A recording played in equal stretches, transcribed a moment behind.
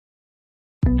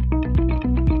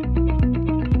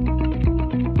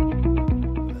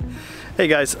Hey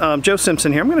guys, Joe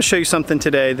Simpson here. I'm going to show you something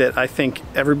today that I think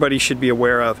everybody should be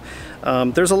aware of.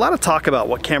 There's a lot of talk about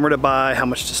what camera to buy, how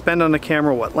much to spend on the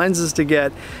camera, what lenses to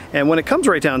get, and when it comes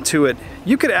right down to it,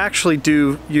 you could actually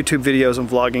do YouTube videos and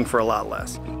vlogging for a lot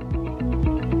less.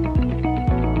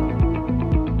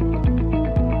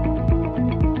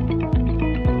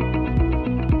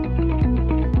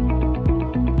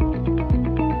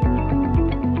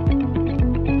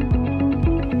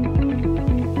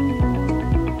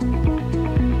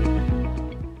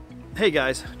 Hey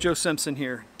guys, Joe Simpson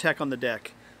here, Tech on the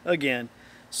Deck, again.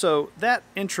 So that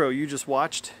intro you just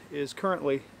watched is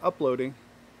currently uploading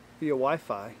via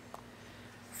Wi-Fi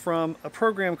from a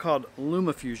program called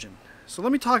Lumafusion. So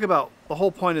let me talk about the whole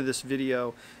point of this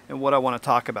video and what I want to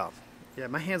talk about. Yeah,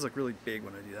 my hands look really big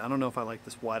when I do that. I don't know if I like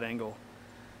this wide angle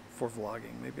for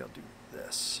vlogging. Maybe I'll do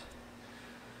this.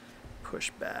 Push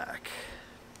back.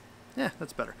 Yeah,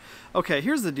 that's better. Okay,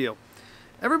 here's the deal.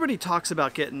 Everybody talks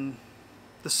about getting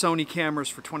the Sony cameras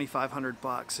for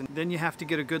 $2,500, and then you have to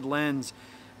get a good lens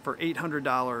for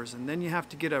 $800, and then you have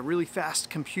to get a really fast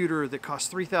computer that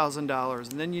costs $3,000,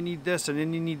 and then you need this, and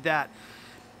then you need that.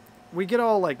 We get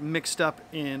all like mixed up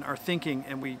in our thinking,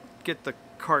 and we get the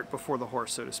cart before the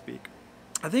horse, so to speak.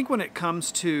 I think when it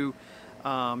comes to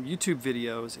YouTube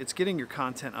videos, it's getting your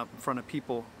content up in front of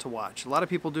people to watch. A lot of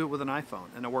people do it with an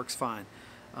iPhone, and it works fine.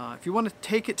 If you want to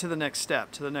take it to the next step,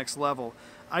 to the next level,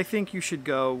 I think you should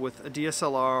go with a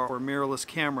DSLR or mirrorless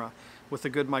camera with a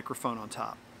good microphone on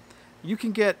top. You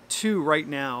can get two right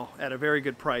now at a very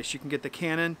good price. You can get the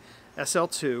Canon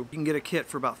SL2. You can get a kit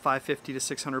for about $550 to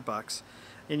 $600,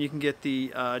 and you can get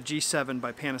the G7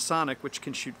 by Panasonic, which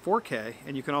can shoot 4K,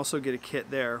 and you can also get a kit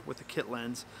there with a kit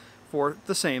lens for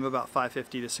the same, about $550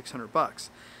 to $600.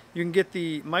 You can get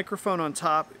the microphone on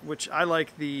top, which I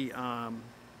like the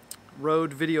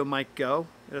Rode Video Mic Go.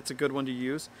 That's a good one to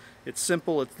use. It's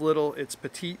simple, it's little, it's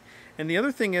petite. And the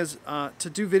other thing is, to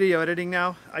do video editing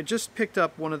now, I just picked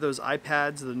up one of those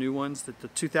iPads, the new ones, the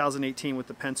 2018 with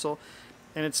the pencil.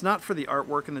 And it's not for the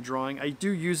artwork and the drawing. I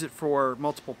do use it for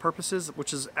multiple purposes,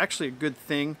 which is actually a good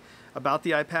thing about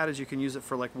the iPad, is you can use it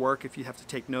for like work if you have to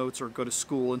take notes or go to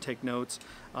school and take notes.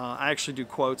 I actually do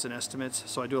quotes and estimates,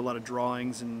 so I do a lot of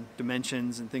drawings and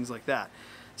dimensions and things like that.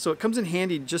 So it comes in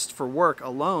handy just for work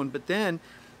alone, but then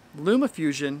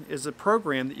Lumafusion is a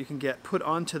program that you can get put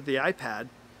onto the iPad,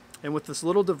 and with this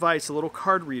little device, a little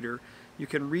card reader, you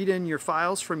can read in your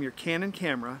files from your Canon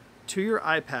camera to your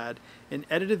iPad and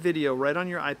edit a video right on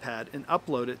your iPad and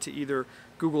upload it to either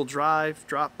Google Drive,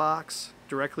 Dropbox,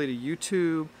 directly to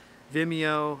YouTube,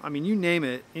 Vimeo. I mean, you name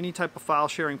it, any type of file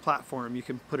sharing platform you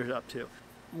can put it up to.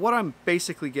 What I'm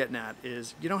basically getting at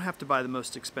is you don't have to buy the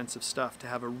most expensive stuff to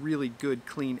have a really good,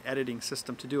 clean editing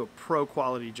system to do a pro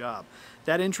quality job.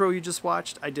 That intro you just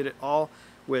watched, I did it all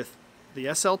with the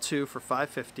SL2 for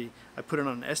 $550. I put it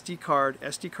on an SD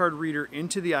card reader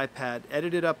into the iPad,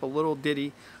 edited up a little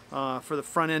ditty for the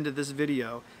front end of this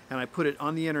video, and I put it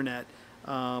on the internet,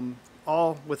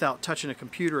 all without touching a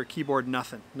computer, a keyboard,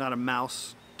 nothing. Not a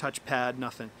mouse, touchpad,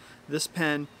 nothing. This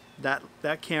pen,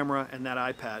 that camera, and that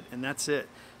iPad, and that's it.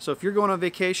 So if you're going on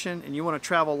vacation and you want to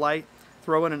travel light,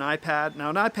 throw in an iPad. Now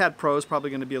an iPad Pro is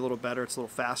probably going to be a little better, it's a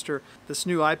little faster. This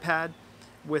new iPad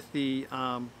with the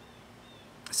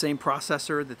same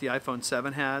processor that the iPhone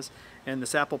 7 has, and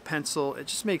this Apple Pencil, it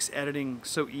just makes editing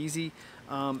so easy.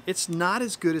 It's not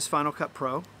as good as Final Cut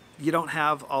Pro. You don't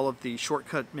have all of the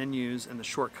shortcut menus and the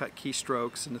shortcut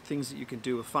keystrokes and the things that you can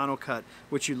do with Final Cut,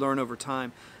 which you learn over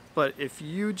time. But if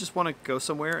you just want to go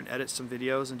somewhere and edit some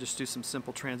videos and just do some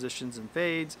simple transitions and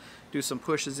fades, do some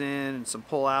pushes in and some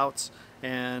pull outs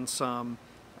and some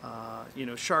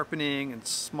sharpening and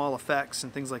small effects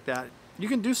and things like that, you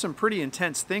can do some pretty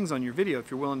intense things on your video if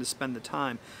you're willing to spend the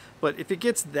time. But if it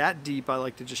gets that deep, I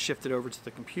like to just shift it over to the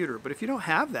computer. But if you don't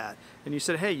have that, and you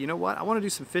said, hey, you know what, I want to do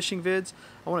some fishing vids,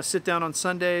 I want to sit down on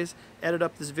Sundays, edit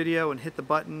up this video and hit the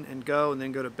button and go, and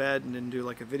then go to bed and then do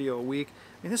like a video a week.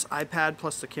 I mean, this iPad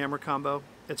plus the camera combo,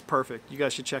 it's perfect. You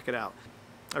guys should check it out.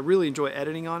 I really enjoy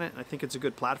editing on it, and I think it's a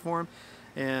good platform.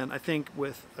 And I think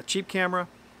with a cheap camera,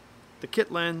 the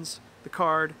kit lens, the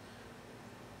card,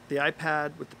 the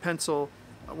iPad with the pencil,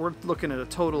 we're looking at a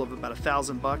total of about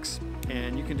 $1,000,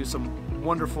 and you can do some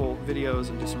wonderful videos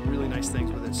and do some really nice things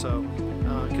with it. So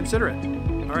consider it.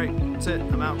 All right, that's it.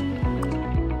 I'm out.